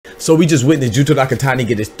So we just witnessed Junto Nakatani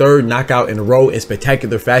get his third knockout in a row in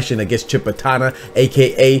spectacular fashion against Chitpattana,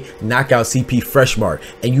 aka Knockout CP Freshmart.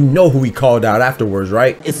 And you know who he called out afterwards,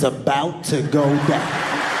 right? It's about to go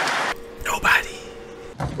down. Nobody.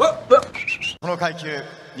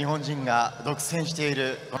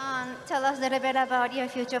 Tell us a little bit about your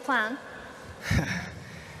future plan.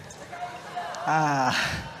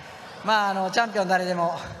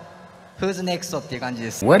 Who's next っていう感じ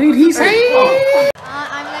です。 What did he say?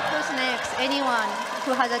 I'm like, who's next? Anyone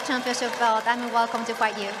who has a championship belt, I'm welcome to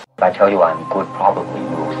fight you. If I tell you I'm good, probably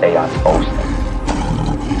you will say I'm boasting.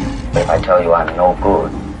 If I tell you I'm no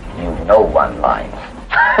good, you know one line.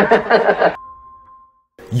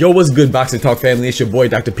 Yo, what's good, Boxing Talk family? It's your boy,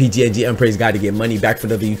 Dr. PGNG, Unpraised Guy to Get Money, back for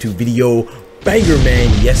another YouTube video. Banger, man.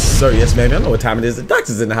 Yes, sir. Yes, man. I know what time it is. The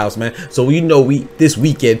doctor's in the house, man. So you know, this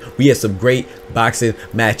weekend we had some great boxing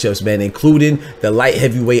matchups, man, including the light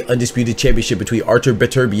heavyweight undisputed championship between Artur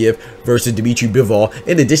Beterbiev versus Dmitry Bivol,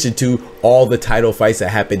 in addition to all the title fights that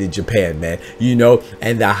happened in Japan, man. You know,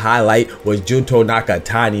 and the highlight was Junto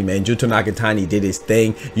Nakatani, man. Junto Nakatani did his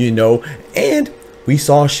thing, you know, and we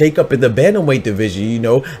saw a shakeup in the Bantamweight division, you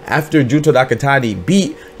know, after Junto Nakatani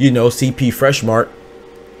beat, you know, CP Freshmart.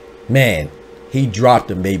 Man, he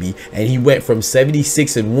dropped him, baby, and he went from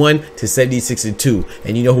 76-1 to 76-2.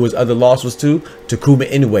 And you know who his other loss was to? Takuma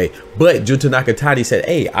Inoue. But Junto Nakatani said,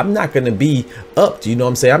 hey, I'm not going to be upped. You know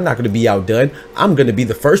what I'm saying? I'm not going to be outdone. I'm going to be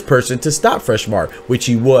the first person to stop Freshmart, which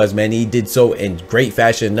he was, man. He did so in great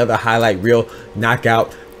fashion. Another highlight reel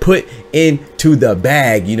knockout put into the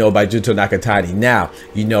bag, you know, by Junto Nakatani. Now,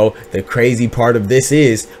 you know, the crazy part of this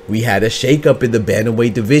is we had a shakeup in the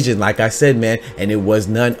bantamweight division, like I said, man, and it was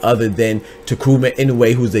none other than Takuma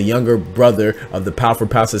Inoue, who's the younger brother of the pound for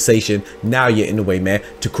pound sensation Naoya Inoue, man.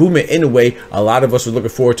 Takuma Inoue, a lot of us were looking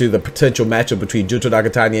forward to the potential matchup between Junto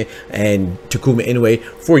Nakatani and Takuma Inoue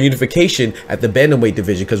for unification at the bantamweight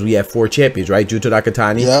division, because we have 4 champions, right? Junto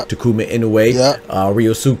Nakatani, Takuma Inoue,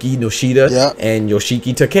 Ryosuke Nishida, and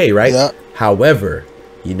Yoshiki Takei, right? However,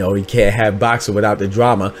 you know, you can't have boxing without the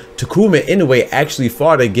drama. Takuma Inoue actually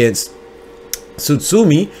fought against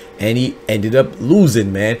Tsutsumi and he ended up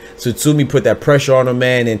losing, man. Tsutsumi put that pressure on him,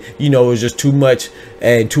 man, and you know, it was just too much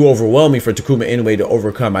and too overwhelming for Takuma Inoue to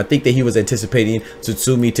overcome. I think that he was anticipating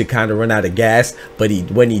Tsutsumi to kind of run out of gas, but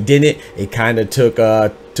when he didn't, it kind of took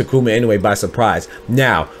Takuma Inoue by surprise.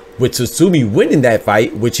 Now, with Tsutsumi winning that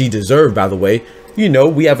fight, which he deserved, by the way, you know,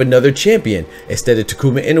 we have another champion. Instead of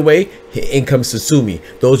Takuma Inoue, in comes Tsutsumi.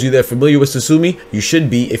 Those of you that are familiar with Tsutsumi, you should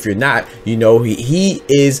be. If you're not, you know, he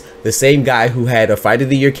is the same guy who had a Fight of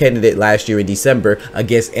the Year candidate last year in December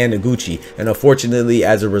against Anaguchi. And unfortunately,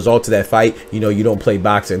 as a result of that fight, you know, you don't play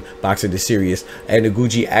boxing. Boxing is serious.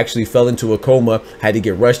 Anaguchi actually fell into a coma, had to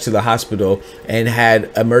get rushed to the hospital, and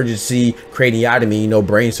had emergency craniotomy, you know,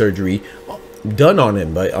 brain surgery done on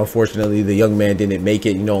him. But unfortunately, the young man didn't make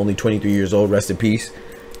it, you know, only 23 years old. Rest in peace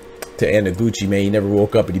to Anaguchi, man. He never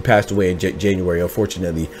woke up, and he passed away in January,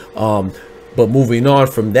 unfortunately. But moving on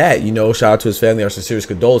from that, you know, shout out to his family, our sincerest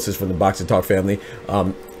condolences from the Boxing Talk family.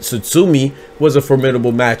 Tsutsumi was a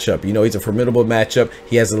formidable matchup. You know, he's a formidable matchup.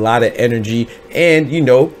 He has a lot of energy, and you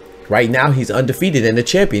know, right now he's undefeated and a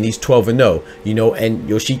champion. He's 12-0, you know, and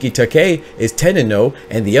Yoshiki Takei is 10-0,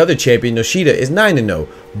 and the other champion, Nishida, is 9-0.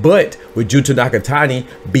 But with Junto Nakatani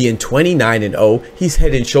being 29-0, he's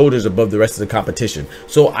head and shoulders above the rest of the competition.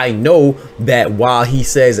 So I know that while he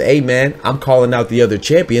says, hey man, I'm calling out the other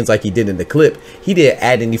champions like he did in the clip, he didn't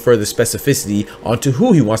add any further specificity onto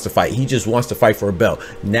who he wants to fight. He just wants to fight for a belt.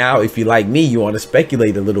 Now, if you like me, you want to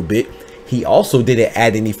speculate a little bit, he also didn't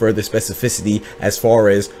add any further specificity as far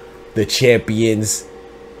as the champions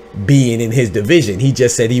being in his division. He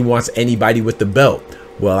just said he wants anybody with the belt.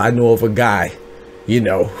 Well, I know of a guy, you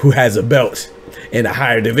know, who has a belt in a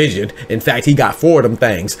higher division. In fact, he got 4 of them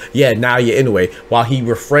things. Yeah, Naoya Inoue. While he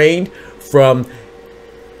refrained from,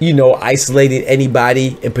 you know, isolating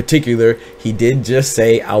anybody in particular, he did just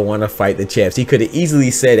say, I want to fight the champs. He could have easily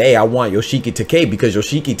said, hey, I want Yoshiki Takei, because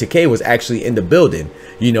Yoshiki Takei was actually in the building.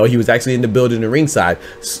 You know, he was actually in the building, the ringside,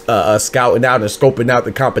 scouting out and scoping out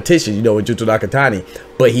the competition, you know, in Junto Nakatani.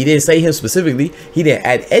 But he didn't say him specifically. He didn't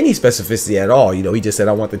add any specificity at all. You know, he just said,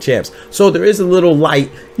 I want the champs. So there is a little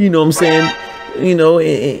light, you know what I'm saying, you know,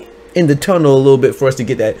 in the tunnel a little bit for us to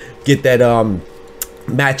get that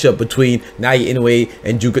matchup between Naoya Inoue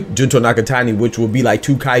and Junto Nakatani, which will be like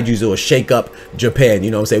two kaijus that will shake up Japan.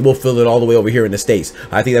 You know what I'm saying? We'll feel it all the way over here in the States.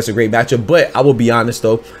 I think that's a great matchup, but I will be honest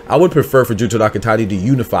though, I would prefer for Junto Nakatani to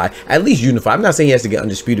unify, at least unify. I'm not saying he has to get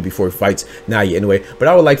undisputed before he fights Naoya Inoue, but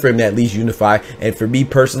I would like for him to at least unify. And for me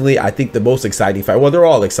personally, I think the most exciting fight, well, they're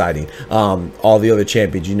all exciting, all the other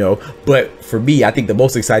champions, you know, but for me, I think the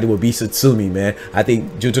most exciting would be Satsumi, man. I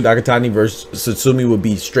think Junto Nakatani versus Satsumi would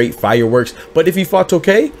be straight fireworks. But if he fought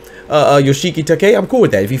Tokei, Yoshiki Takei, I'm cool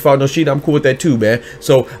with that. If he fought Noshida, I'm cool with that too, man.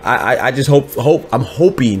 So I just I'm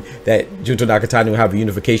hoping that Junto Nakatani will have a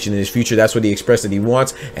unification in his future. That's what he expressed that he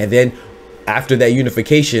wants. And then after that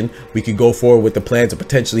unification, we could go forward with the plans of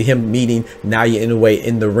potentially him meeting Naoya Inoue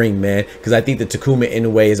in the ring, man. Because I think that Takuma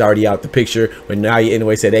Inoue is already out the picture. When Naoya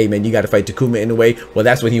Inoue said, hey, man, you got to fight Takuma Inoue. Well,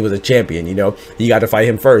 that's when he was a champion, you know. You got to fight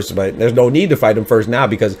him first. But there's no need to fight him first now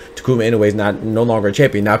because Takuma Inoue is no longer a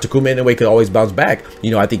champion. Now, Takuma Inoue could always bounce back. You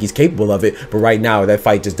know, I think he's capable of it. But right now, that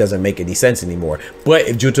fight just doesn't make any sense anymore. But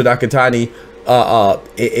if Junto Nakatani,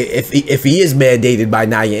 if he is mandated by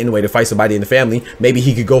Naoya Inoue to fight somebody in the family, maybe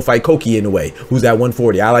he could go fight Koki Inoue, who's at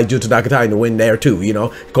 140. I like Junto Nakatani to win there too, you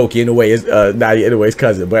know. Koki Inoue is Naoya Inoue's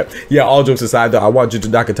cousin. But yeah, all jokes aside though, I want Junto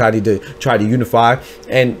Nakatani to try to unify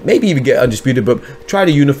and maybe even get undisputed, but try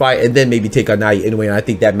to unify and then maybe take on Naoya Inoue. And I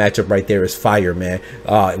think that matchup right there is fire, man.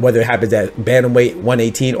 Whether it happens at Bantamweight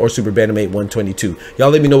 118 or Super Bantamweight 122.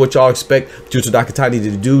 Y'all let me know what y'all expect Junto Nakatani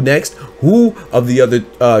to do next. Who of the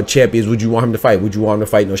other champions would you want him to fight? Would you want him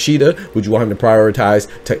to fight Noshida? Would you want him to prioritize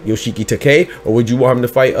Yoshiki Takei? Or would you want him to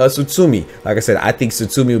fight Satsumi? Like I said, I think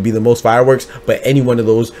Satsumi would be the most fireworks, but any one of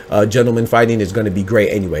those gentlemen fighting is going to be great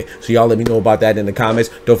anyway. So y'all let me know about that in the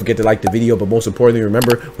comments. Don't forget to like the video, but most importantly,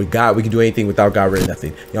 remember, with God, we can do anything. Without God, we're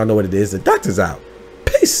nothing. Y'all know what it is. The doctor's out.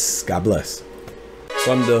 Peace. God bless.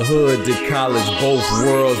 From the hood to college, both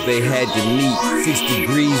worlds they had to meet. 6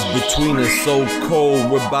 degrees between us, so cold,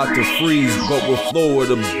 we're about to freeze. But we're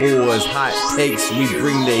Florida boys, hot takes, we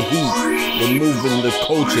bring the heat. We're moving the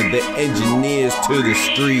culture, the engineers to the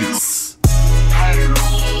streets.